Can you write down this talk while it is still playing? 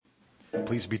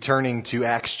Please be turning to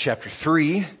Acts chapter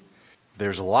 3.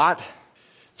 There's a lot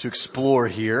to explore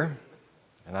here,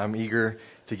 and I'm eager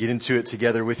to get into it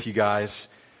together with you guys.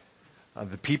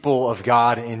 The people of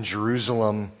God in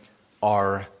Jerusalem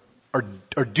are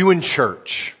doing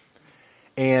church,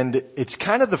 and it's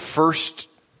kind of the first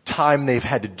time they've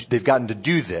gotten to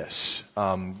do this.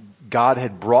 God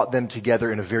had brought them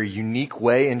together in a very unique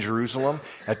way in Jerusalem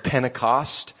at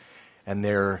Pentecost, and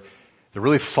they're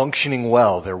really functioning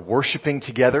well. They're worshiping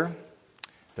together.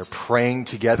 They're praying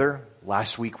together.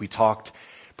 Last week we talked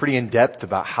pretty in depth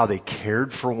about how they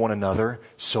cared for one another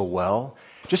so well.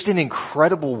 Just in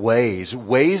incredible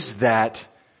ways that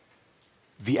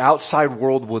the outside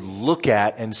world would look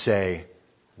at and say,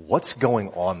 what's going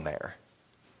on there?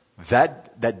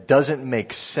 That doesn't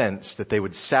make sense that they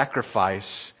would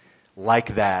sacrifice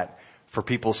like that for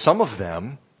people. Some of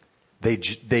them, they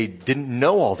didn't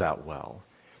know all that well.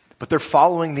 But they're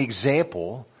following the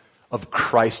example of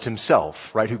Christ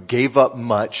himself, right? Who gave up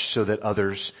much so that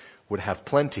others would have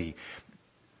plenty.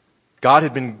 God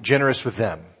had been generous with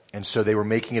them. And so they were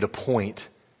making it a point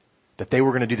that they were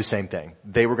going to do the same thing.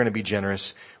 They were going to be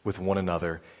generous with one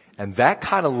another. And that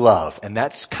kind of love and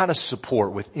that kind of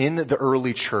support within the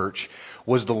early church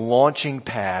was the launching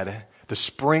pad, the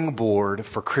springboard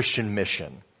for Christian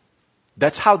mission.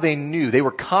 That's how they knew. They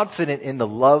were confident in the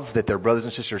love that their brothers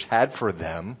and sisters had for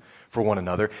them, for one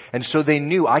another. And so they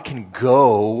knew, I can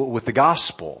go with the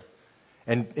gospel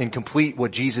and complete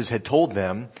what Jesus had told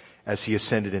them as he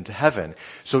ascended into heaven.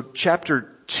 So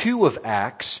chapter 2 of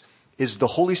Acts is the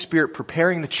Holy Spirit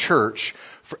preparing the church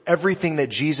for everything that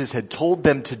Jesus had told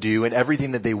them to do and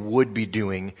everything that they would be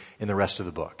doing in the rest of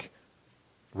the book.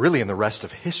 Really in the rest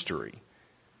of history.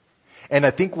 And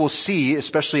I think we'll see,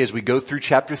 especially as we go through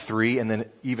chapter 3 and then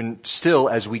even still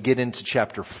as we get into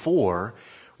chapter 4,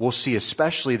 we'll see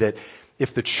especially that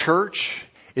if the church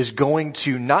is going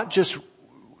to not just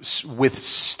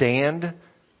withstand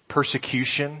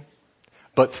persecution,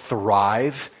 but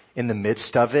thrive in the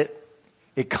midst of it,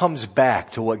 it comes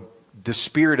back to what the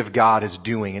Spirit of God is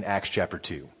doing in Acts chapter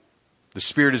 2. The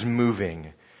Spirit is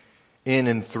moving in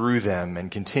and through them and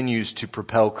continues to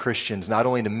propel Christians not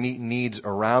only to meet needs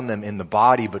around them in the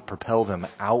body, but propel them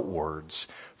outwards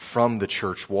from the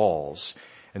church walls.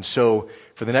 And so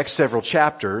for the next several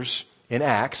chapters in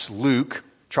Acts, Luke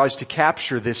tries to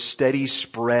capture this steady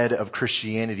spread of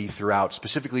Christianity throughout,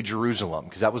 specifically Jerusalem,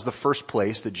 because that was the first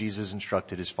place that Jesus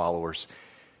instructed his followers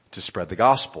to spread the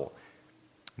gospel.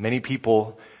 Many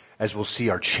people, as we'll see,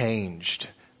 are changed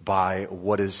by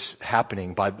what is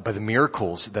happening, by the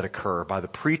miracles that occur, by the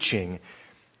preaching.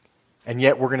 And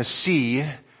yet we're going to see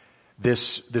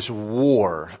this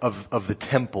war of the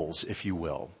temples, if you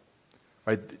will.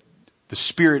 Right? The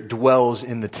Spirit dwells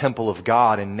in the temple of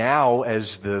God, and now,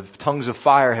 as the tongues of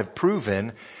fire have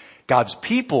proven, God's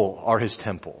people are his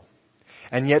temple.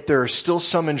 And yet there are still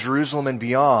some in Jerusalem and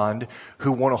beyond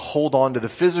who want to hold on to the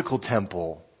physical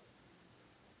temple.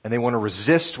 And they want to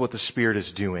resist what the Spirit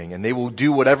is doing. And they will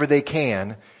do whatever they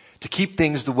can to keep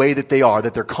things the way that they are,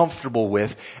 that they're comfortable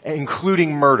with,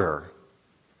 including murder.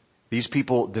 These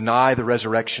people deny the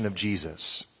resurrection of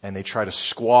Jesus. And they try to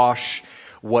squash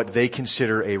what they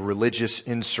consider a religious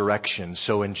insurrection.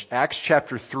 So in Acts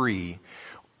chapter 3,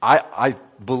 I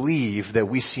believe that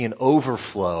we see an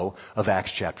overflow of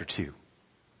Acts chapter 2.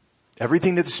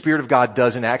 Everything that the Spirit of God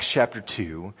does in Acts chapter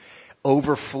 2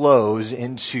 overflows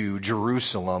into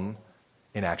Jerusalem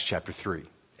in Acts chapter 3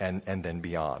 and then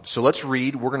beyond. So let's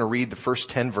read. We're going to read the first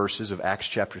 10 verses of Acts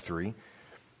chapter 3.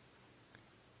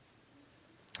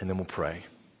 And then we'll pray.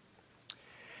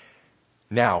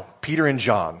 Now, Peter and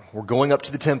John were going up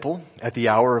to the temple at the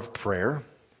hour of prayer,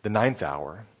 the 9th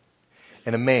hour,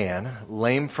 and a man,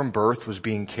 lame from birth, was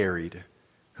being carried,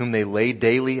 whom they laid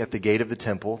daily at the gate of the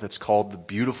temple, that's called the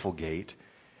Beautiful Gate,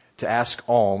 to ask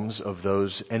alms of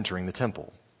those entering the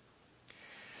temple.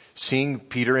 Seeing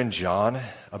Peter and John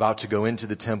about to go into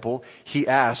the temple, he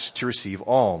asked to receive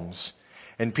alms.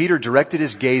 And Peter directed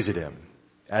his gaze at him,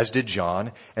 as did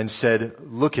John, and said,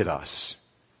 "Look at us."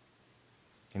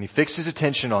 And he fixed his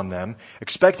attention on them,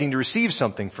 expecting to receive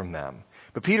something from them.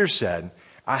 But Peter said,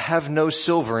 "I have no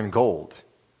silver and gold,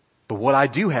 but what I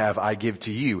do have I give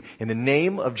to you. In the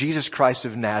name of Jesus Christ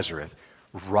of Nazareth,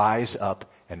 rise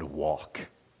up and walk."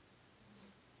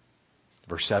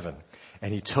 Verse 7,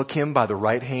 and he took him by the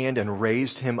right hand and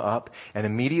raised him up, and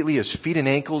immediately his feet and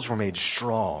ankles were made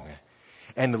strong.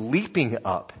 And leaping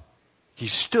up, he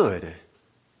stood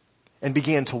and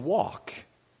began to walk,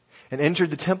 and entered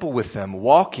the temple with them,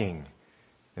 walking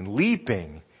and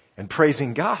leaping and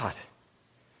praising God.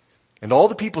 And all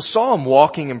the people saw him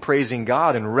walking and praising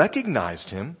God and recognized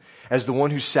him as the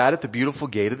one who sat at the beautiful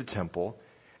gate of the temple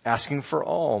asking for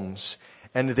alms.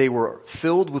 And they were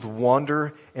filled with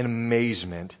wonder and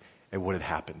amazement at what had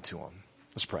happened to him.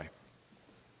 Let's pray.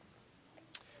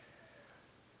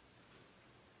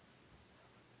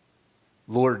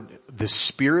 Lord, the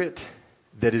Spirit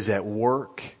that is at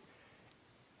work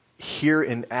here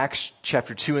in Acts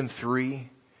chapter 2 and 3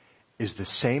 is the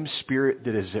same Spirit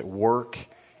that is at work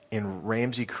in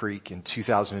Ramsey Creek in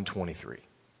 2023.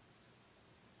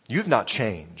 You've not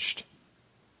changed.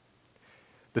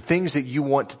 The things that you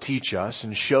want to teach us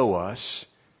and show us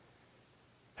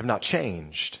have not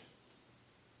changed.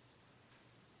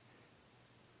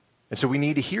 And so we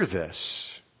need to hear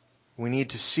this. We need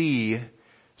to see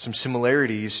some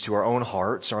similarities to our own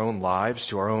hearts, our own lives,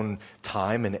 to our own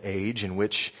time and age in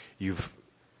which you've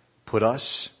put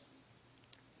us.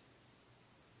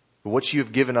 But what you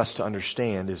have given us to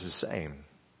understand is the same.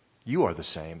 You are the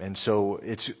same. And so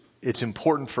it's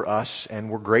important for us, and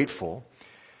we're grateful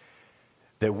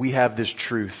that we have this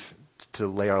truth to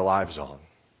lay our lives on,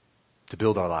 to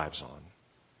build our lives on,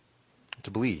 to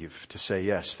believe, to say,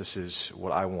 yes, this is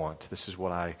what I want. This is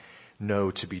what I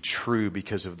know to be true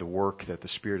because of the work that the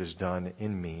Spirit has done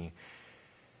in me.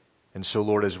 And so,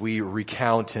 Lord, as we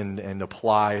recount and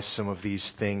apply some of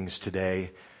these things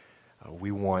today,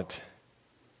 we want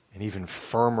an even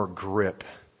firmer grip,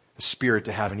 the Spirit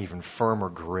to have an even firmer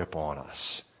grip on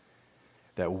us,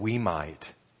 that we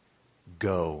might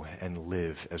go and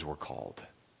live as we're called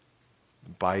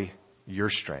by your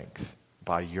strength,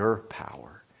 by your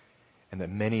power, and that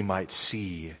many might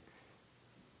see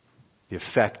the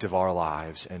effect of our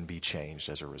lives and be changed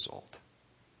as a result.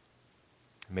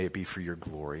 May it be for your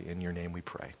glory. In your name we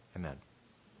pray. Amen.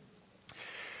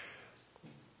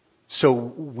 So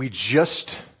we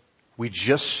just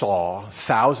saw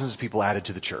thousands of people added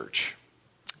to the church.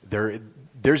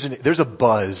 There's a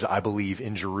buzz, I believe,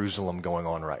 in Jerusalem going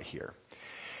on right here.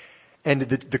 And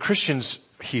the Christians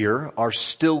here are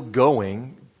still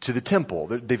going to the temple.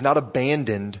 They've not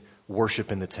abandoned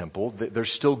worship in the temple. They're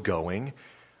still going.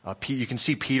 You can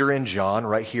see Peter and John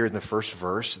right here in the first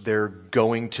verse. They're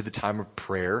going to the time of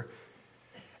prayer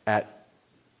at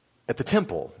the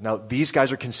temple. Now, these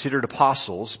guys are considered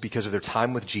apostles because of their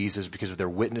time with Jesus, because of their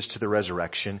witness to the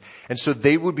resurrection. And so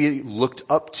they would be looked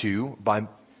up to by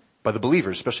the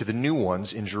believers, especially the new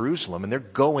ones in Jerusalem, and they're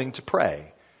going to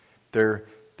pray. They're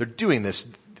doing this.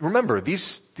 Remember,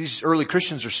 these early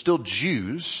Christians are still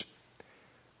Jews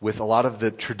with a lot of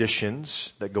the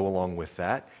traditions that go along with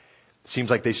that. It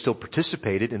seems like they still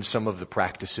participated in some of the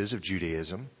practices of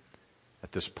Judaism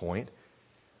at this point.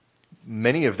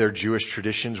 Many of their Jewish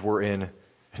traditions were in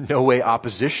no way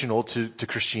oppositional to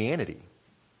Christianity.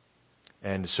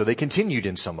 And so they continued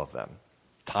in some of them.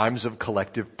 Times of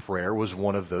collective prayer was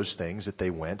one of those things that they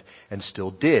went and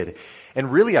still did.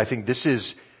 And really, I think this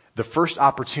is the first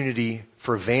opportunity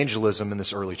for evangelism in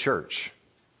this early church.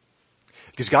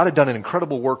 Because God had done an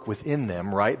incredible work within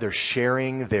them, right? They're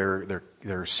sharing,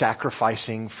 they're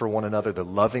sacrificing for one another, they're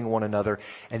loving one another.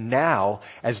 And now,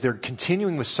 as they're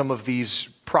continuing with some of these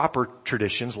proper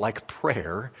traditions like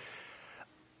prayer,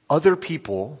 other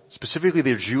people, specifically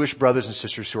their Jewish brothers and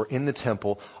sisters who are in the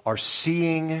temple, are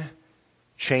seeing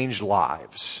changed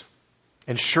lives.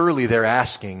 And surely they're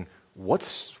asking,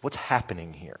 what's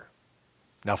happening here?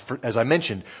 Now, as I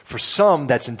mentioned, for some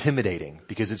that's intimidating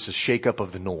because it's a shakeup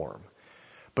of the norm.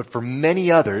 But for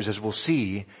many others, as we'll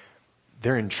see,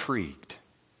 they're intrigued.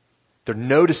 They're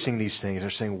noticing these things. They're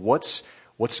saying, what's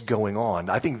going on?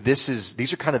 I think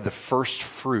these are kind of the first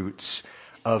fruits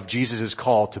of Jesus'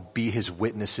 call to be his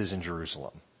witnesses in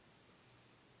Jerusalem.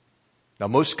 Now,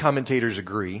 most commentators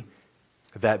agree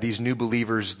that these new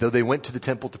believers, though they went to the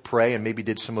temple to pray and maybe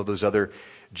did some of those other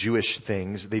Jewish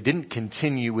things, they didn't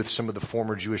continue with some of the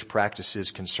former Jewish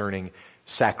practices concerning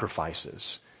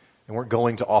sacrifices. They weren't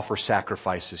going to offer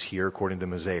sacrifices here according to the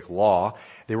Mosaic law.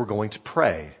 They were going to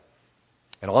pray.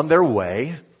 And on their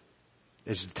way,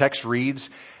 as the text reads,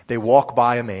 they walk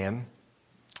by a man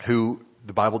who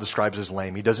the Bible describes as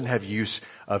lame. He doesn't have use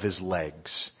of his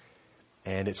legs.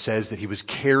 And it says that he was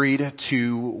carried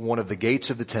to one of the gates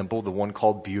of the temple, the one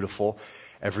called Beautiful,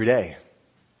 every day.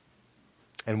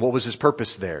 And what was his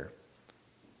purpose there?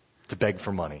 To beg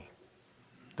for money.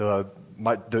 The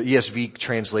ESV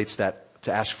translates that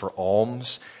to ask for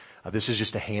alms. This is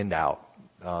just a handout.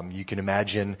 You can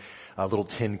imagine a little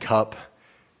tin cup,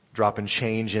 dropping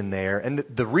change in there. And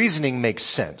the reasoning makes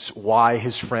sense. Why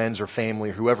his friends or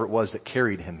family or whoever it was that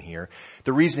carried him here.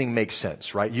 The reasoning makes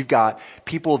sense, right? You've got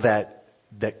people that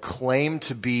claim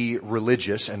to be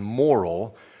religious and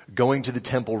moral going to the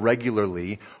temple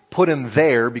regularly, put him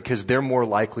there because they're more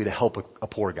likely to help a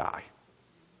poor guy.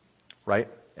 Right?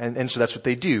 And so that's what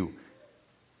they do.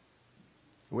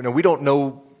 We don't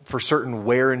know for certain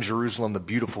where in Jerusalem the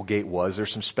beautiful gate was.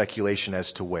 There's some speculation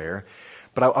as to where.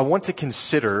 But I want to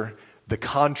consider the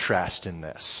contrast in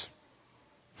this.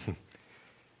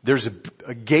 There's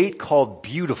a gate called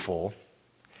Beautiful,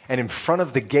 and in front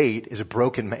of the gate is a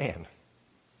broken man.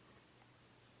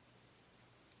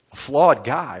 A flawed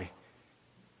guy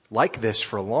like this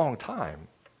for a long time.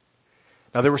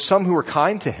 Now there were some who were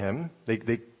kind to him.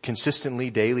 They consistently,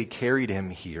 daily carried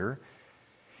him here.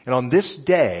 And on this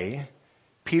day,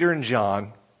 Peter and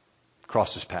John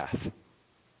cross his path.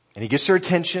 And he gets their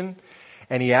attention,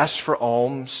 and he asks for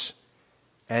alms,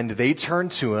 and they turn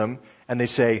to him, and they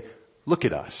say, "Look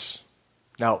at us."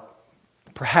 Now,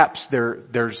 perhaps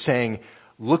they're saying,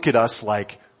 "Look at us,"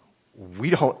 like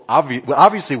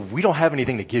obviously we don't have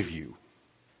anything to give you.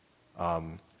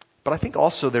 But I think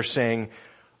also they're saying,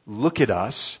 "Look at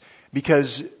us,"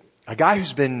 because a guy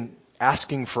who's been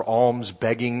asking for alms,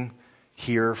 begging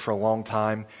here for a long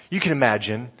time, you can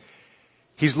imagine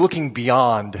he's looking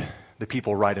beyond the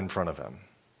people right in front of him.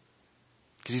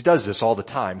 Because he does this all the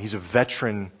time. He's a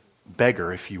veteran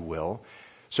beggar, if you will.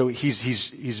 So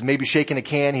he's maybe shaking a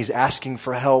can, he's asking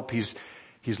for help, he's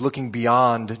looking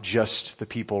beyond just the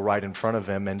people right in front of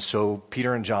him. And so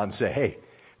Peter and John say, "Hey,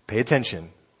 pay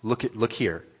attention. Look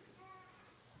here."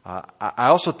 I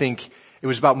also think it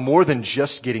was about more than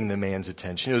just getting the man's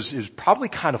attention. It was probably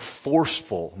kind of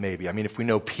forceful, maybe. I mean, if we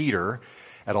know Peter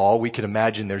at all, we could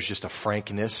imagine there's just a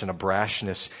frankness and a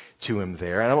brashness to him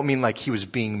there. And I don't mean like he was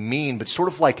being mean, but sort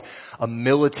of like a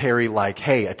military, like,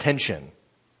 "Hey, attention.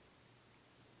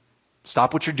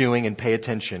 Stop what you're doing and pay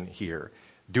attention here.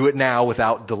 Do it now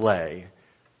without delay."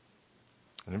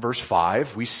 And in verse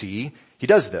 5, we see he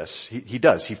does this. He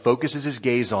does. He focuses his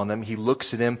gaze on them. He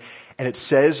looks at him, and it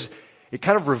says, it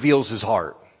kind of reveals his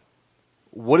heart.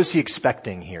 What is he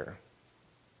expecting here?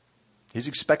 He's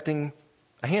expecting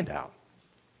a handout.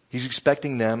 He's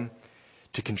expecting them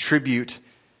to contribute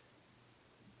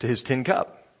to his tin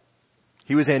cup.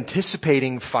 He was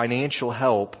anticipating financial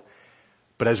help,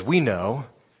 but as we know,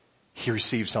 he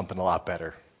received something a lot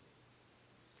better.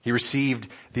 He received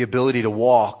the ability to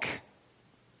walk,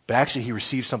 but actually he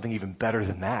received something even better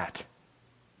than that.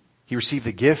 He received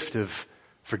the gift of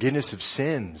forgiveness of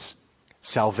sins.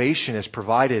 Salvation is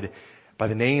provided by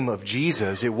the name of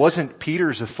Jesus. It wasn't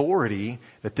Peter's authority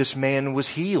that this man was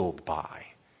healed by.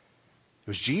 It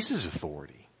was Jesus'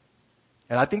 authority.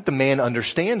 And I think the man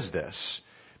understands this,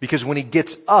 because when he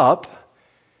gets up,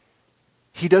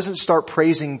 he doesn't start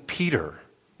praising Peter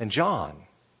and John.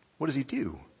 What does he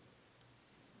do?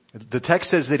 The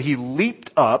text says that he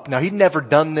leaped up. Now, he'd never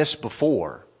done this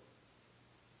before.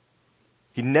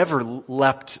 He never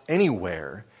leapt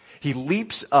anywhere. He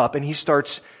leaps up and he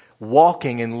starts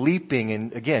walking and leaping.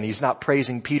 And again, he's not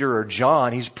praising Peter or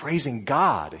John. He's praising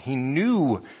God. He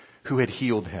knew who had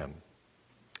healed him.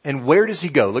 And where does he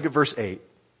go? Look at verse 8.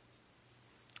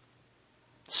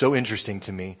 So interesting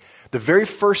to me. The very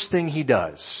first thing he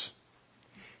does,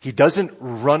 he doesn't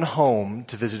run home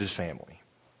to visit his family.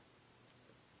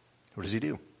 What does he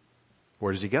do?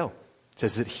 Where does he go? It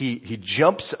says that he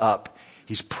jumps up,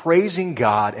 he's praising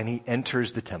God, and he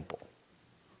enters the temple.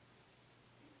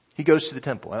 He goes to the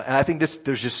temple. And I think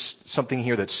there's just something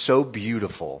here that's so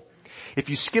beautiful. If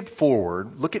you skip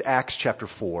forward, look at Acts chapter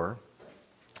 4,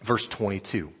 verse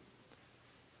 22.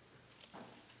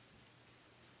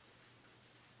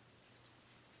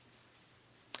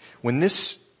 When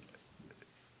this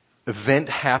event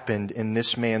happened in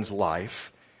this man's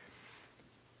life,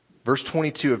 verse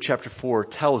 22 of chapter 4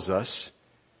 tells us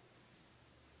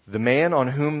the man on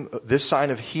whom this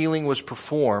sign of healing was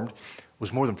performed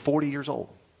was more than 40 years old.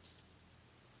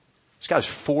 This guy was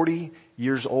 40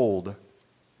 years old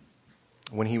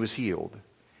when he was healed.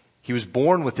 He was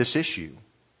born with this issue,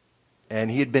 and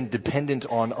he had been dependent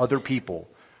on other people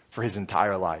for his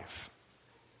entire life.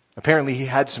 Apparently he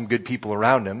had some good people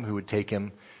around him who would take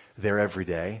him there every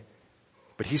day,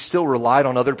 but he still relied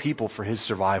on other people for his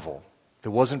survival. If it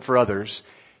wasn't for others,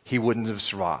 he wouldn't have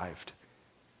survived.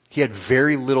 He had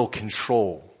very little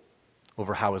control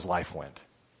over how his life went.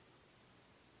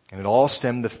 And it all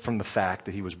stemmed from the fact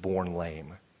that he was born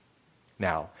lame.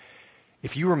 Now,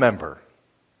 if you remember,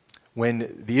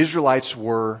 when the Israelites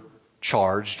were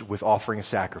charged with offering a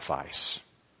sacrifice,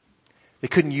 they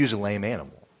couldn't use a lame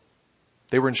animal.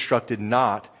 They were instructed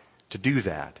not to do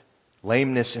that.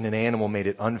 Lameness in an animal made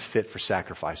it unfit for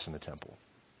sacrifice in the temple.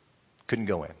 Couldn't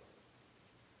go in.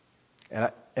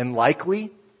 And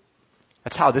likely,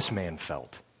 that's how this man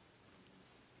felt.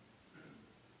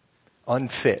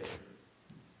 unfit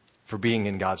for being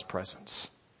in God's presence.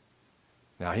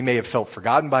 Now, he may have felt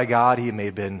forgotten by God. He may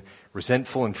have been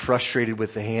resentful and frustrated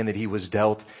with the hand that he was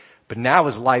dealt. But now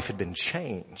his life had been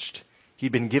changed.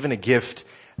 He'd been given a gift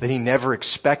that he never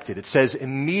expected. It says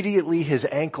immediately his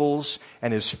ankles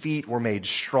and his feet were made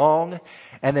strong.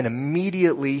 And then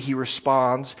immediately he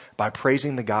responds by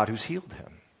praising the God who's healed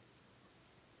him.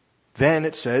 Then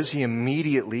it says he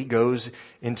immediately goes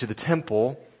into the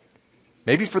temple,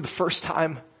 maybe for the first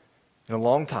time in a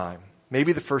long time,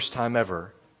 maybe the first time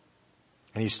ever.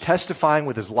 And he's testifying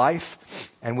with his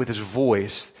life and with his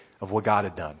voice of what God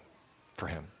had done for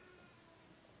him.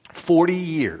 40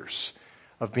 years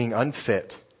of being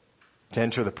unfit to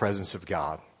enter the presence of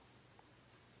God.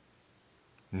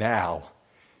 Now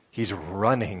he's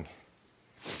running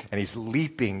and he's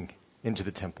leaping into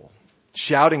the temple,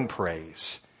 shouting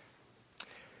praise.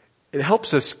 It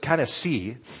helps us kind of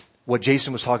see what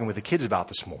Jason was talking with the kids about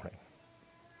this morning.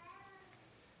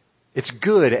 It's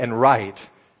good and right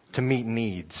to meet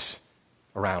needs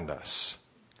around us,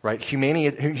 right?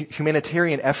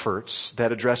 Humanitarian efforts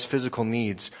that address physical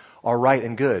needs are right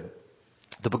and good.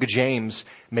 The book of James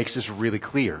makes this really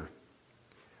clear.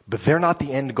 But they're not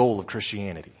the end goal of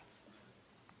Christianity.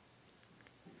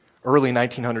 Early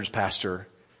 1900s pastor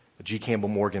G. Campbell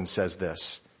Morgan says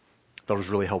this. I thought it was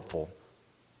really helpful.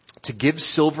 To give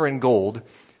silver and gold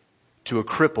to a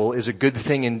cripple is a good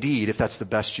thing indeed if that's the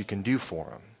best you can do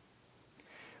for him.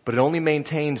 But it only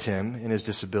maintains him in his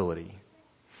disability.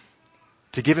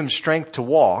 To give him strength to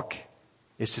walk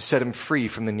is to set him free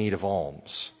from the need of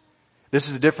alms. This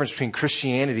is the difference between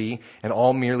Christianity and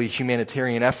all merely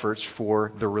humanitarian efforts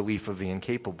for the relief of the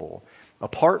incapable.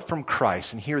 Apart from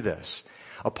Christ, and hear this,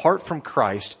 apart from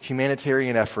Christ,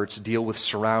 humanitarian efforts deal with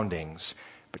surroundings,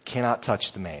 but cannot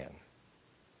touch the man.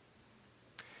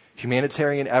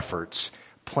 Humanitarian efforts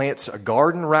plants a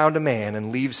garden around a man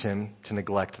and leaves him to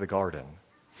neglect the garden.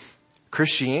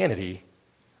 Christianity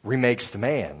remakes the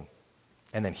man,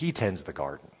 and then he tends the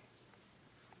garden.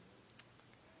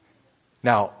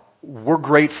 Now, we're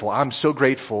grateful. I'm so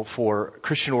grateful for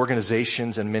Christian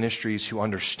organizations and ministries who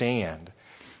understand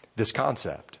this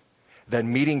concept, that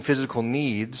meeting physical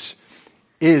needs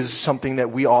is something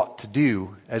that we ought to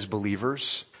do as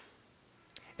believers,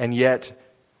 and yet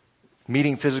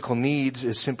meeting physical needs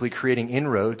is simply creating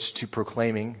inroads to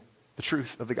proclaiming the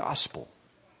truth of the gospel.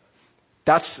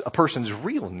 That's a person's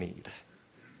real need.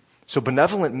 So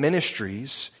benevolent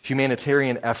ministries,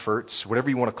 humanitarian efforts, whatever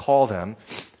you want to call them,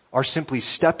 are simply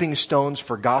stepping stones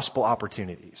for gospel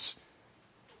opportunities.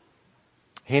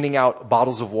 Handing out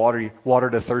bottles of water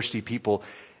to thirsty people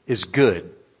is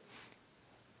good,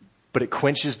 but it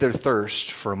quenches their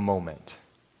thirst for a moment.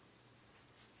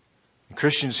 And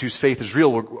Christians whose faith is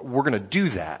real, we're going to do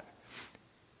that.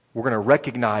 We're going to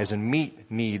recognize and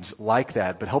meet needs like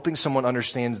that, but helping someone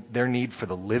understand their need for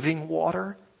the living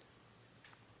water,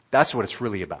 that's what it's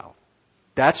really about.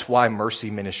 That's why mercy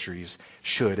ministries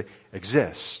should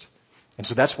exist. And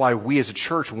so that's why we as a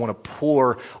church want to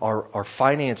pour our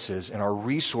finances and our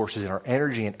resources and our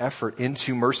energy and effort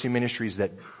into mercy ministries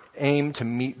that aim to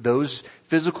meet those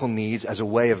physical needs as a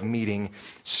way of meeting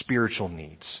spiritual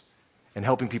needs and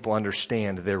helping people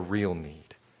understand their real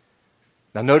need.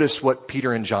 Now notice what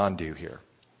Peter and John do here.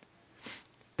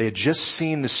 They had just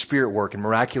seen the Spirit work in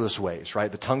miraculous ways,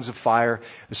 right? The tongues of fire,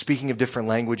 the speaking of different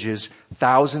languages,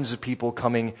 thousands of people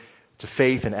coming to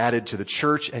faith and added to the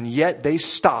church, and yet they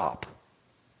stop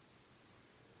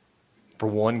for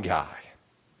one guy.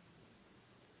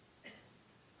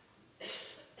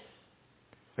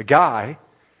 A guy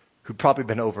who'd probably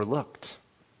been overlooked,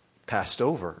 passed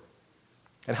over.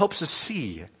 It helps us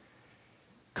see,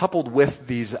 coupled with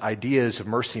these ideas of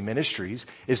mercy ministries,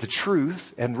 is the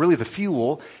truth, and really the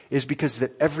fuel is because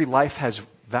that every life has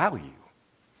value.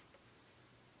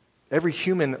 Every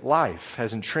human life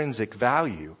has intrinsic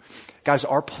value. Guys,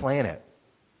 our planet,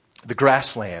 the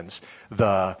grasslands,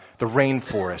 the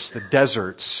rainforests, the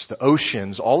deserts, the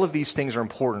oceans, all of these things are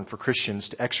important for Christians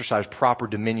to exercise proper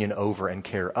dominion over and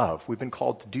care of. We've been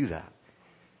called to do that.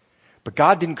 But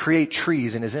God didn't create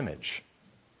trees in His image.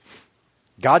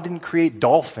 God didn't create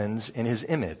dolphins in His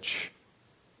image.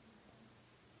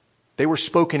 They were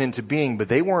spoken into being, but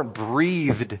they weren't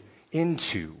breathed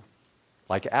into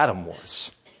like Adam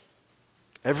was.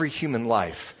 Every human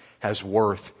life has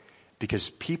worth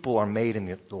because people are made in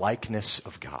the likeness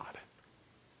of God.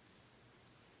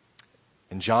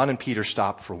 And John and Peter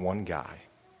stopped for one guy.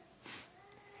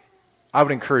 I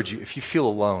would encourage you, if you feel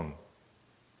alone,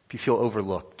 if you feel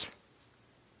overlooked,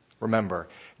 remember,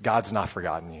 God's not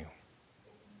forgotten you.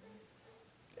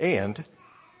 And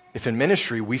if in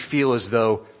ministry we feel as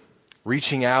though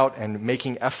Reaching out and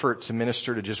making effort to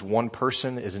minister to just one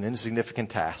person is an insignificant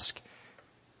task.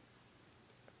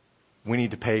 We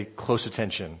need to pay close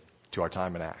attention to our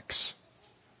time in Acts.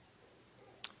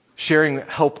 Sharing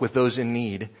help with those in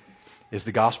need is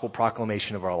the gospel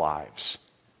proclamation of our lives.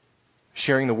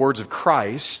 Sharing the words of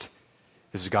Christ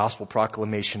is the gospel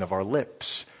proclamation of our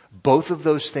lips. Both of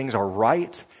those things are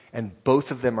right, and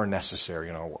both of them are necessary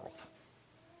in our world.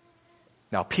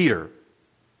 Now, Peter,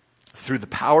 through the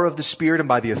power of the Spirit and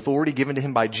by the authority given to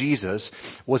him by Jesus,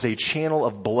 was a channel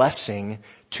of blessing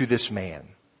to this man.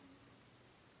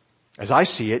 As I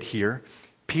see it here,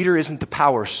 Peter isn't the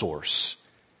power source.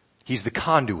 He's the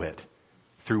conduit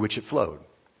through which it flowed.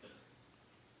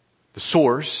 The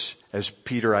source, as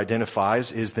Peter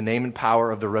identifies, is the name and power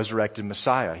of the resurrected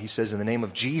Messiah. He says, in the name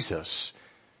of Jesus,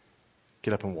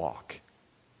 get up and walk.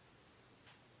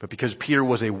 But because Peter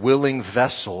was a willing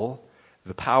vessel,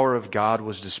 the power of God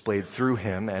was displayed through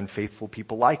him and faithful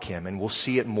people like him. And we'll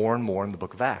see it more and more in the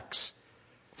book of Acts.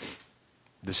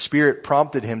 The Spirit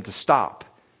prompted him to stop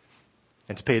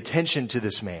and to pay attention to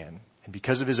this man. And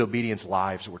because of his obedience,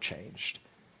 lives were changed.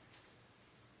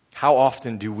 How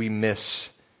often do we miss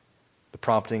the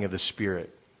prompting of the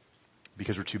Spirit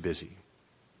because we're too busy?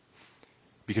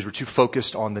 Because we're too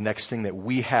focused on the next thing that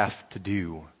we have to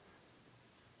do,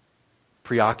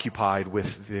 preoccupied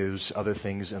with those other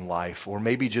things in life, or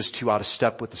maybe just too out of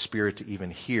step with the Spirit to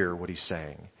even hear what he's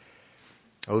saying.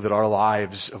 Oh, that our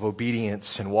lives of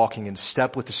obedience and walking in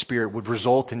step with the Spirit would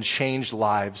result in changed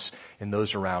lives in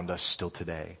those around us still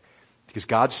today. Because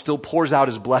God still pours out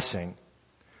his blessing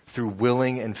through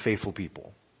willing and faithful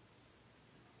people.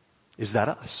 Is that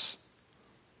us?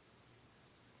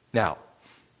 Now,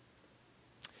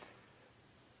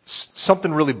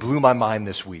 something really blew my mind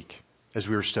this week as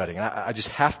we were studying. I just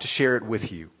have to share it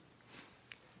with you.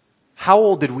 How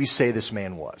old did we say this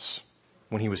man was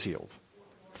when he was healed?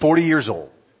 40 years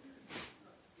old.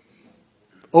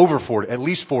 Over 40, at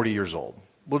least 40 years old.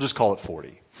 We'll just call it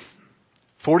 40.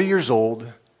 40 years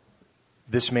old,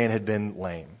 this man had been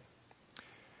lame.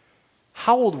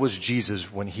 How old was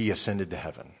Jesus when he ascended to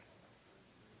heaven?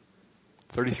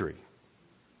 33.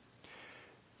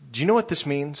 Do you know what this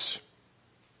means?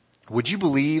 Would you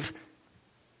believe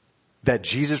that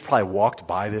Jesus probably walked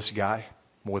by this guy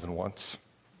more than once?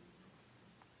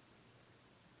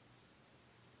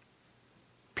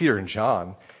 Peter and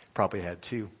John probably had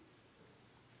too.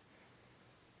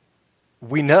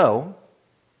 We know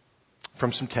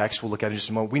from some text we'll look at in just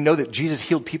a moment, we know that Jesus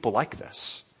healed people like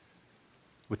this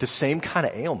with the same kind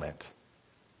of ailment.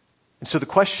 And so the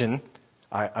question,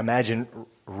 I imagine,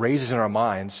 raises in our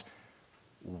minds,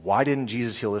 why didn't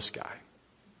Jesus heal this guy?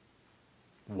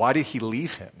 Why did he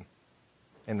leave him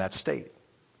in that state?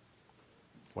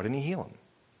 Why didn't he heal him?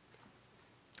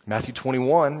 Matthew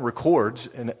 21 records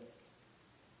an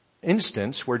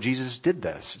instance where Jesus did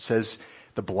this. It says,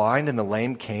 the blind and the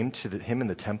lame came to him in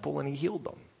the temple and he healed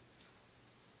them.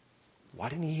 Why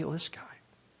didn't he heal this guy?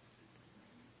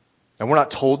 And we're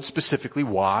not told specifically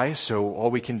why, so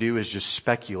all we can do is just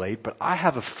speculate, but I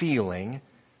have a feeling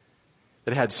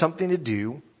that it had something to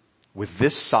do with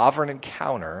this sovereign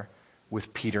encounter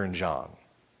with Peter and John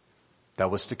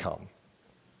that was to come.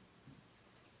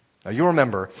 Now you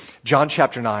remember, John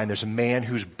chapter 9, there's a man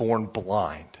who's born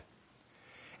blind.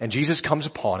 And Jesus comes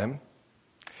upon him,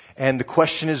 and the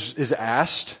question is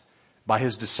asked by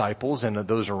his disciples and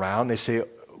those around. They say,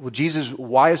 well, Jesus,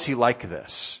 why is he like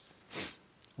this?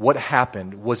 What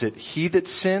happened? Was it he that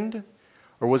sinned,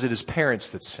 or was it his parents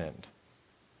that sinned?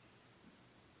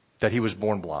 That he was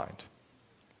born blind.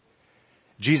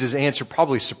 Jesus' answer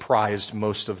probably surprised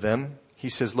most of them. He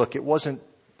says, look, it wasn't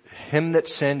him that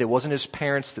sinned, it wasn't his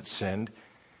parents that sinned,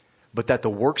 but that the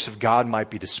works of God might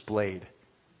be displayed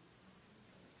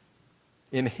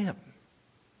in him.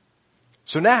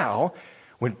 So now,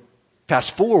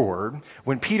 fast forward,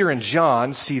 when Peter and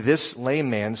John see this lame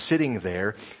man sitting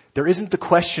there isn't the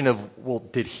question of, well,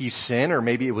 did he sin, or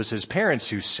maybe it was his parents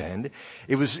who sinned.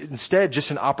 It was instead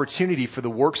just an opportunity for the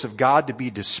works of God to be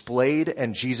displayed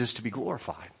and Jesus to be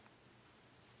glorified.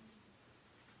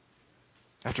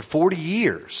 After 40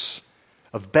 years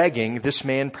of begging, this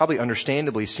man probably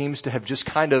understandably seems to have just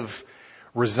kind of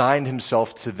resigned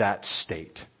himself to that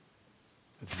state.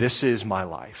 This is my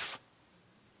life.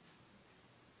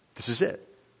 This is it.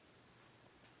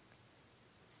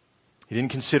 He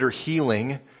didn't consider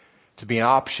healing to be an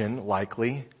option,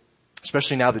 likely,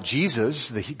 especially now that Jesus,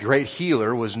 the great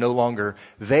healer, was no longer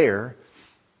there.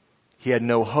 He had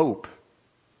no hope.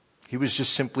 He was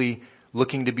just simply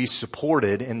looking to be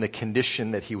supported in the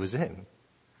condition that he was in.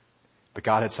 But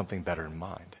God had something better in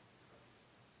mind.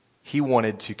 he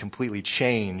wanted to completely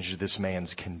change this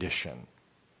man's condition.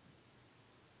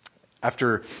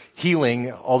 After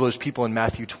healing all those people in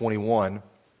Matthew 21,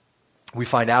 we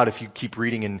find out, if you keep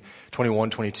reading in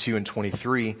 21, 22, and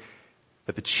 23,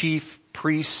 that the chief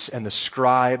priests and the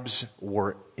scribes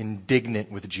were indignant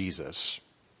with Jesus.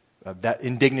 That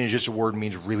indignant is just a word,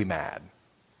 means really mad.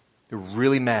 They're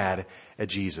really mad at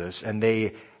Jesus, and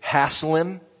they hassle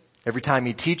him every time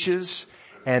he teaches,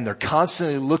 and they're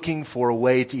constantly looking for a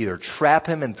way to either trap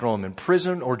him and throw him in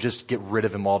prison or just get rid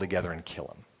of him altogether and kill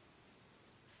him.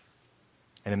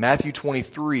 And in Matthew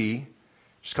 23,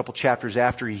 just a couple chapters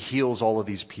after he heals all of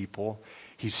these people,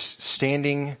 he's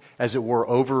standing, as it were,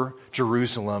 over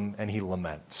Jerusalem, and he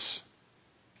laments.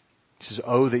 He says,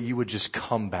 "Oh, that you would just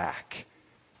come back.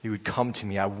 You would come to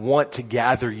me. I want to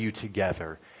gather you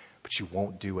together, but you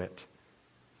won't do it."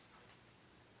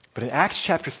 But in Acts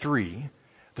chapter 3,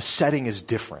 the setting is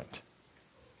different.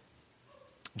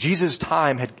 Jesus'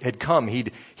 time had come.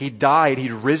 He'd died.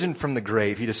 He'd risen from the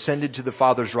grave. He'd ascended to the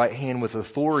Father's right hand with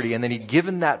authority. And then he'd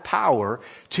given that power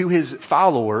to his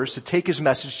followers to take his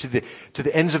message to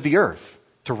the ends of the earth,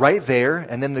 to right there.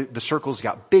 And then the circles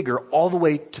got bigger all the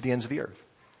way to the ends of the earth.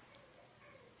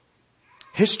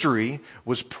 History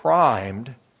was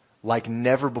primed like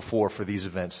never before for these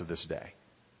events of this day.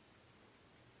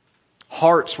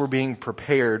 Hearts were being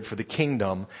prepared for the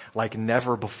kingdom like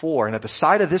never before. And at the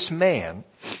sight of this man,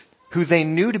 who they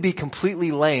knew to be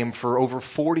completely lame for over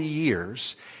 40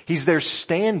 years, he's there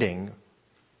standing,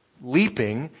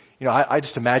 leaping. I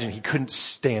just imagine he couldn't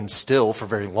stand still for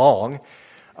very long.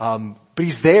 But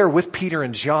he's there with Peter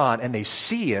and John, and they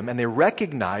see him, and they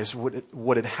recognize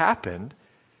what had happened.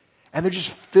 And they're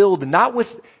just filled, not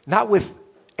with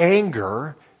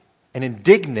anger and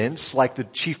indignance like the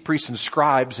chief priests and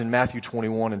scribes in Matthew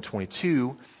 21 and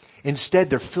 22. Instead,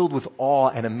 they're filled with awe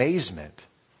and amazement.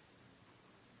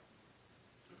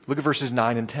 Look at verses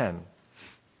 9 and 10.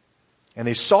 "And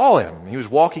they saw him. He was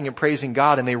walking and praising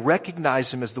God, and they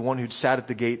recognized him as the one who'd sat at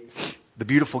the gate, the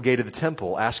beautiful gate of the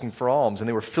temple, asking for alms. And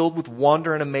they were filled with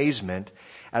wonder and amazement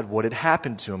at what had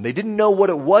happened to him." They didn't know what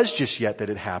it was just yet that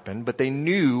had happened, but they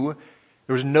knew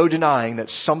there was no denying that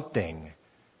something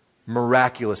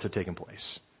miraculous had taken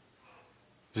place.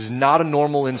 This is not a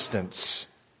normal instance.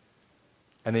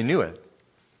 And they knew it.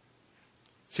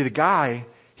 See, the guy,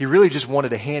 he really just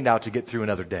wanted a handout to get through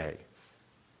another day.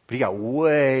 But he got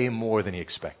way more than he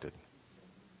expected.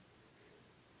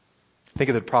 Think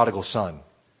of the prodigal son.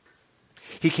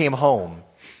 He came home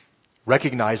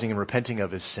recognizing and repenting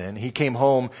of his sin. He came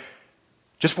home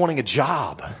just wanting a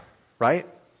job, right?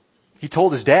 He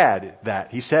told his dad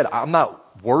that. He said, "I'm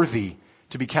not worthy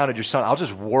to be counted your son. I'll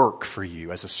just work for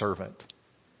you as a servant."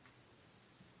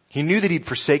 He knew that he'd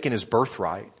forsaken his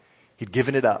birthright. He'd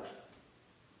given it up.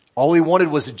 All he wanted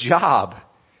was a job.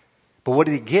 But what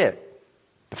did he get?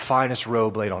 The finest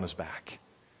robe laid on his back.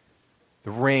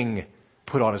 The ring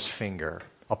put on his finger.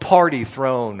 A party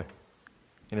thrown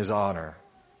in his honor.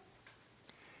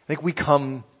 I think we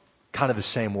come kind of the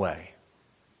same way,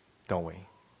 don't we?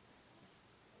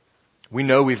 We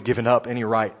know we've given up any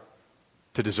right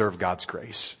to deserve God's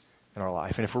grace in our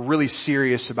life. And if we're really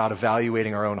serious about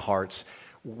evaluating our own hearts,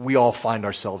 we all find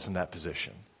ourselves in that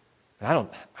position. And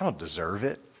I don't deserve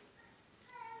it.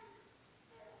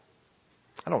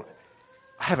 I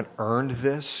haven't earned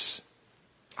this.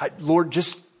 Lord,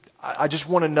 I just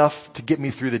want enough to get me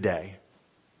through the day.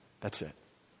 That's it.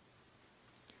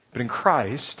 But in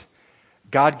Christ,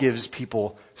 God gives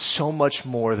people so much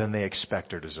more than they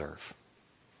expect or deserve.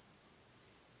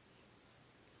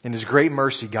 In His great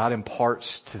mercy, God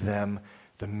imparts to them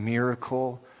the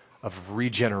miracle of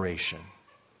regeneration,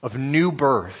 of new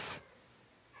birth.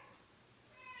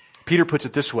 Peter puts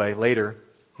it this way later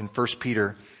in 1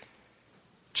 Peter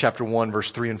chapter 1,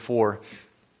 verse 3 and 4.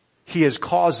 He has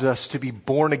caused us to be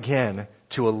born again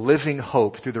to a living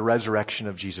hope through the resurrection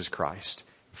of Jesus Christ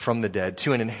from the dead,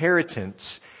 to an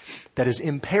inheritance that is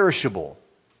imperishable,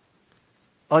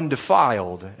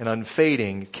 undefiled, and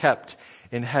unfading, kept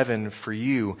in heaven for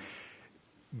you.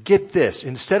 Get this,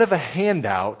 instead of a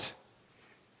handout,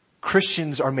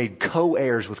 Christians are made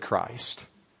co-heirs with Christ.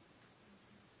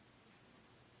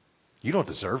 You don't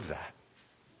deserve that,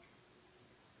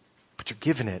 but you're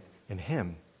given it in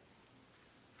Him.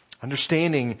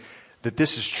 Understanding that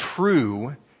this is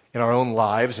true in our own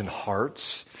lives and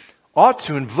hearts ought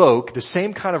to invoke the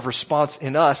same kind of response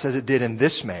in us as it did in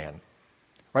this man.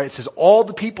 Right? It says all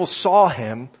the people saw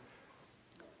him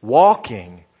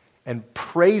walking and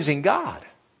praising God.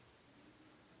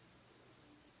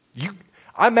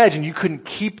 I imagine you couldn't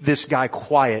keep this guy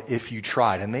quiet if you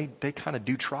tried, and they kind of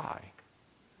do try.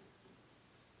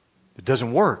 It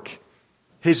doesn't work.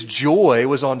 His joy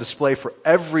was on display for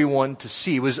everyone to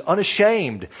see. He was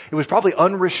unashamed. It was probably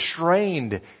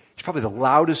unrestrained. He's probably the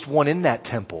loudest one in that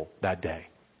temple that day.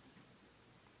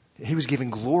 He was giving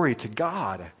glory to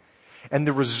God. And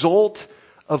the result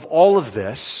of all of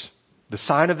this, the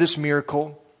sign of this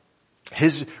miracle,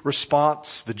 his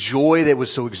response, the joy that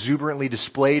was so exuberantly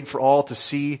displayed for all to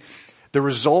see, the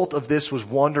result of this was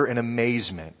wonder and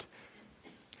amazement.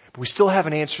 But we still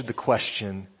haven't answered the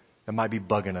question that might be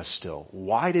bugging us still.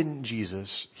 Why didn't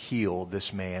Jesus heal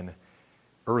this man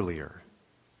earlier?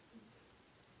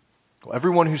 Well,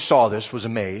 everyone who saw this was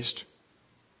amazed.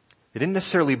 They didn't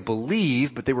necessarily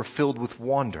believe, but they were filled with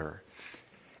wonder.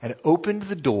 And it opened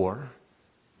the door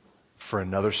for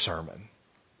another sermon.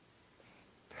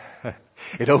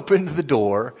 It opened the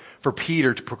door for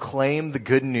Peter to proclaim the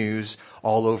good news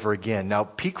all over again. Now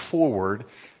peek forward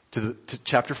to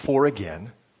chapter 4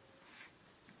 again.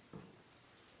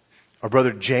 Our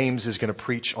brother James is going to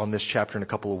preach on this chapter in a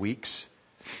couple of weeks.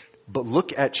 But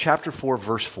look at chapter 4,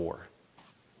 verse 4.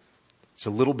 It's a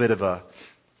little bit of a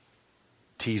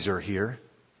teaser here.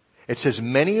 It says,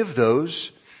 many of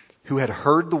those who had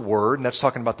heard the word, and that's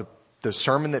talking about the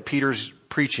sermon that Peter's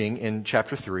preaching in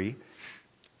chapter 3,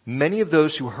 many of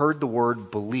those who heard the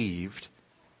word believed,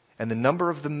 and the number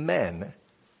of the men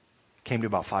came to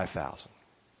about 5,000.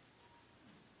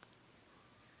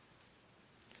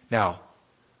 Now,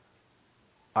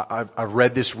 I've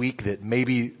read this week that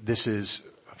maybe this is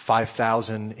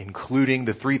 5,000, including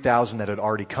the 3,000 that had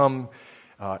already come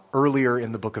earlier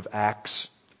in the book of Acts.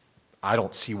 I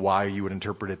don't see why you would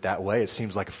interpret it that way. It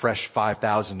seems like a fresh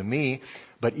 5,000 to me.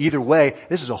 But either way,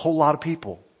 this is a whole lot of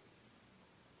people.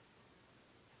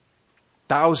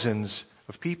 Thousands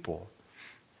of people.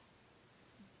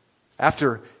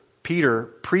 After Peter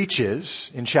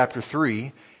preaches in chapter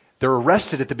 3, they're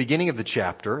arrested at the beginning of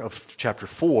chapter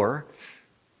 4,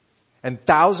 and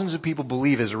thousands of people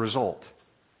believe as a result.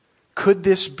 Could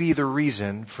this be the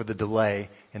reason for the delay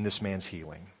in this man's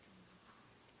healing?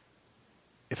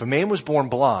 If a man was born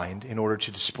blind in order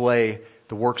to display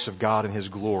the works of God and His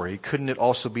glory, couldn't it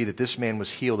also be that this man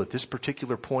was healed at this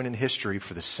particular point in history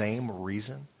for the same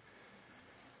reason?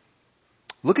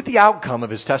 Look at the outcome of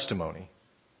his testimony.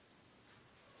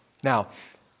 Now,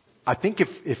 I think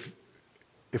if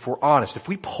we're honest, if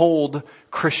we polled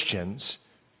Christians,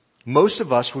 most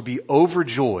of us would be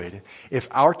overjoyed if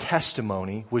our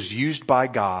testimony was used by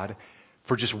God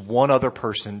for just one other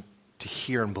person to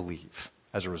hear and believe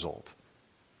as a result.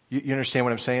 You understand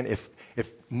what I'm saying?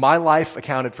 If my life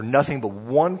accounted for nothing but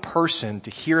one person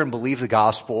to hear and believe the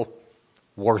gospel,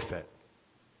 worth it.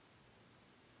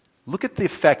 Look at the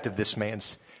effect of this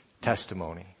man's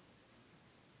testimony.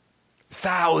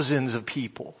 Thousands of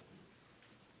people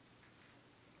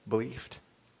believed.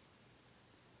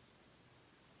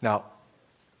 Now,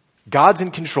 God's in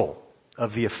control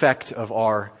of the effect of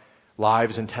our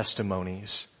lives and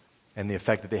testimonies and the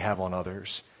effect that they have on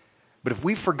others. But if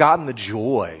we've forgotten the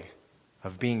joy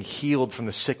of being healed from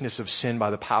the sickness of sin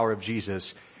by the power of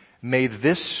Jesus, may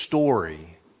this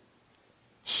story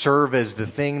serve as the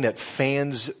thing that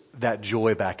fans that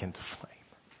joy back into flame.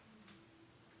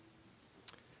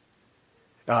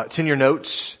 It's in your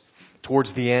notes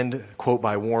towards the end, a quote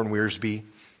by Warren Wiersbe.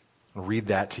 I'll read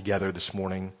that together this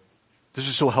morning. This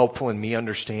is so helpful in me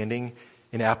understanding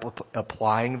and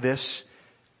applying this.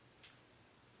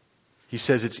 He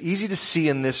says, it's easy to see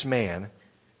in this man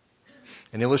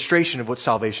an illustration of what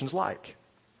salvation's like.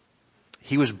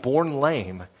 He was born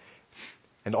lame,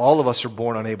 and all of us are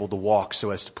born unable to walk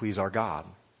so as to please our God.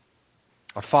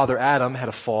 Our father Adam had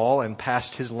a fall and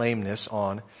passed his lameness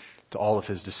on to all of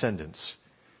his descendants.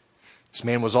 This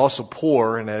man was also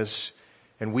poor,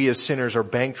 and we as sinners are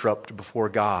bankrupt before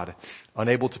God,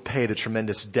 unable to pay the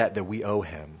tremendous debt that we owe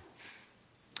him.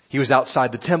 He was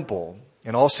outside the temple,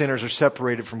 and all sinners are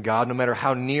separated from God no matter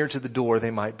how near to the door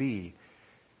they might be.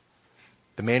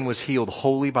 The man was healed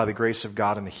wholly by the grace of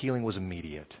God, and the healing was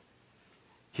immediate.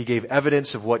 He gave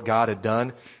evidence of what God had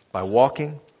done by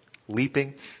walking,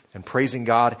 leaping, and praising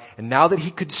God. And now that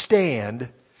he could stand,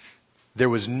 there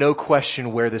was no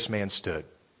question where this man stood.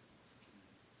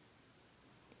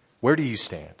 Where do you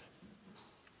stand?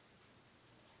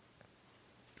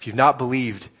 If you've not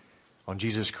believed on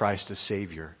Jesus Christ as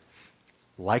Savior,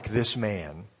 like this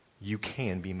man, you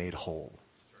can be made whole.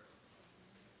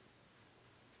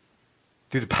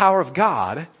 Through the power of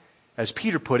God, as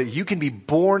Peter put it, you can be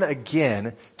born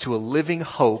again to a living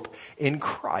hope in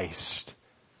Christ.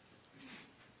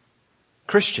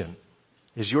 Christian,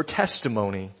 is your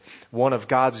testimony one of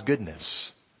God's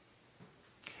goodness?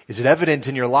 Is it evident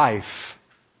in your life?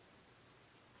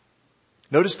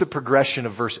 Notice the progression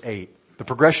of verse 8, the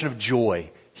progression of joy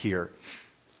here.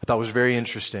 thought was very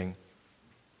interesting.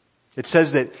 It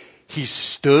says that he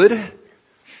stood.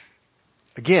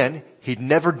 Again, he'd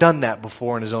never done that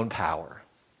before in his own power.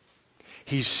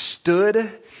 He stood,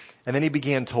 and then he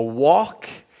began to walk,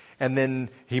 and then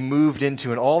he moved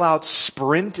into an all-out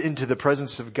sprint into the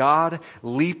presence of God,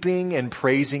 leaping and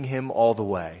praising him all the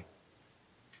way.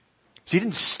 So he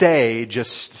didn't stay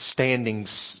just standing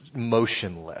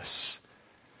motionless.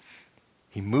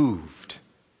 He moved.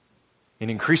 In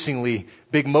increasingly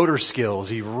big motor skills,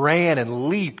 he ran and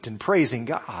leaped and praising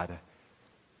God.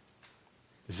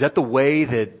 Is that the way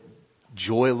that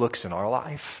joy looks in our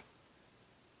life?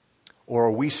 Or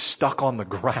are we stuck on the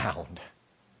ground,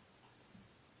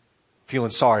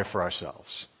 feeling sorry for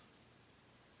ourselves?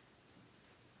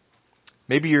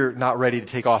 Maybe you're not ready to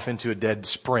take off into a dead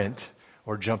sprint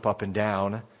or jump up and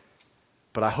down,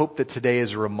 but I hope that today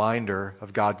is a reminder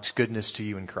of God's goodness to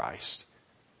you in Christ,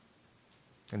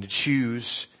 and to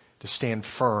choose to stand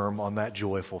firm on that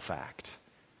joyful fact.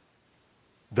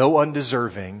 Though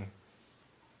undeserving,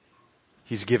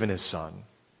 he's given his son.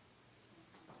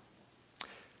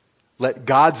 Let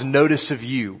God's notice of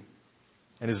you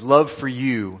and his love for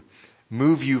you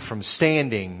move you from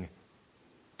standing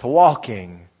to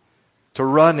walking to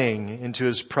running into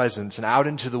his presence and out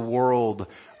into the world,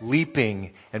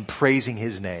 leaping and praising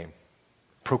his name,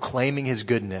 proclaiming his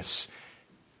goodness,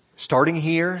 starting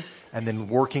here and then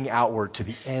working outward to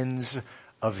the ends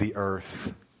of the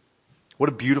earth. What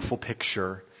a beautiful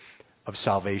picture of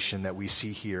salvation that we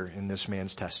see here in this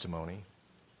man's testimony.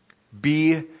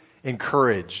 Be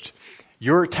encouraged.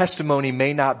 Your testimony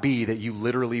may not be that you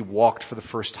literally walked for the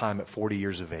first time at 40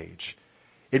 years of age.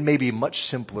 It may be much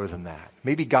simpler than that.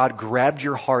 Maybe God grabbed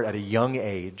your heart at a young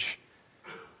age.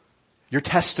 Your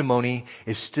testimony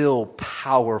is still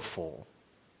powerful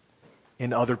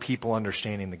in other people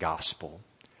understanding the gospel.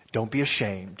 Don't be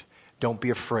ashamed. Don't be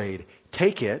afraid.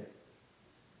 Take it,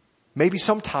 maybe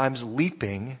sometimes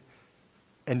leaping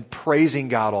and praising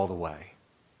God all the way.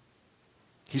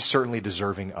 He's certainly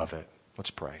deserving of it.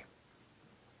 Let's pray.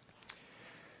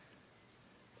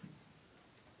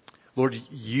 Lord,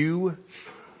 you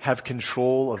have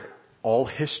control of all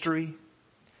history,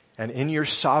 and in your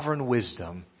sovereign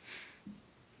wisdom,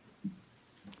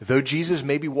 though Jesus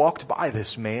maybe walked by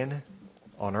this man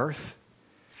on earth,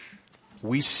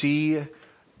 we see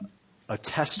a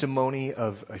testimony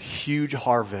of a huge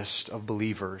harvest of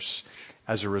believers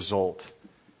as a result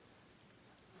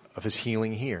of his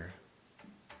healing here.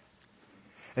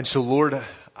 And so, Lord,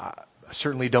 I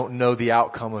certainly don't know the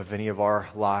outcome of any of our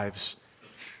lives,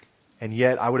 and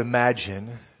yet I would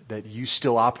imagine that you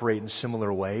still operate in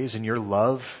similar ways. In your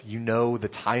love, you know the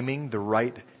timing, the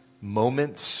right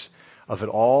moments of it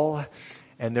all.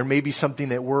 And there may be something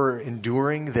that we're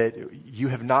enduring that you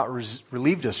have not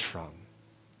relieved us from.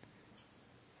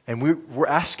 And we're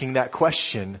asking that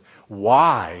question,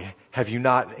 why have you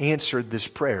not answered this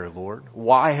prayer, Lord?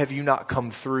 Why have you not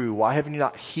come through? Why haven't you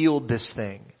not healed this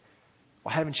thing?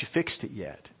 Why haven't you fixed it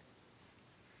yet?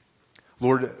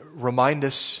 Lord, remind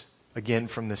us again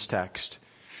from this text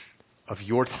of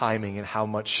your timing and how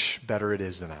much better it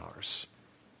is than ours.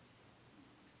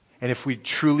 And if we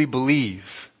truly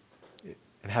believe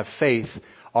and have faith,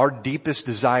 our deepest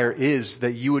desire is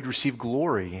that you would receive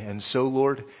glory. And so,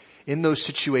 Lord, in those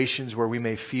situations where we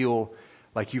may feel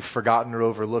like you've forgotten or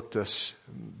overlooked us,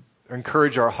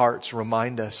 encourage our hearts,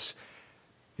 remind us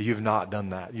that you have not done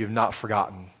that. You have not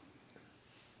forgotten.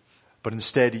 But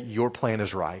instead, your plan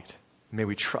is right. May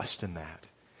we trust in that.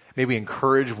 May we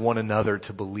encourage one another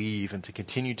to believe and to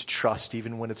continue to trust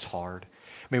even when it's hard.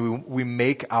 May we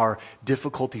make our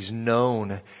difficulties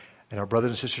known and our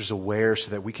brothers and sisters aware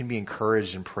so that we can be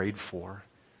encouraged and prayed for,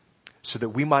 so that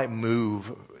we might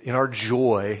move in our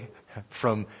joy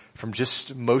from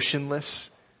just motionless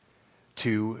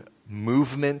to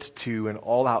movement to an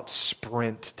all-out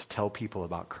sprint to tell people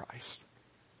about Christ.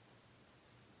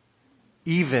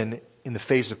 Even in the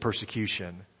face of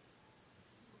persecution,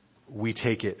 we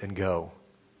take it and go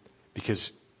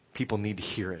because people need to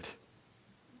hear it.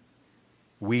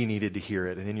 We needed to hear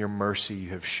it, and in your mercy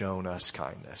you have shown us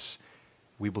kindness.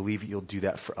 We believe you'll do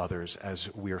that for others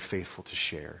as we are faithful to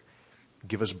share.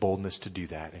 Give us boldness to do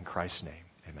that in Christ's name.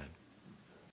 Amen.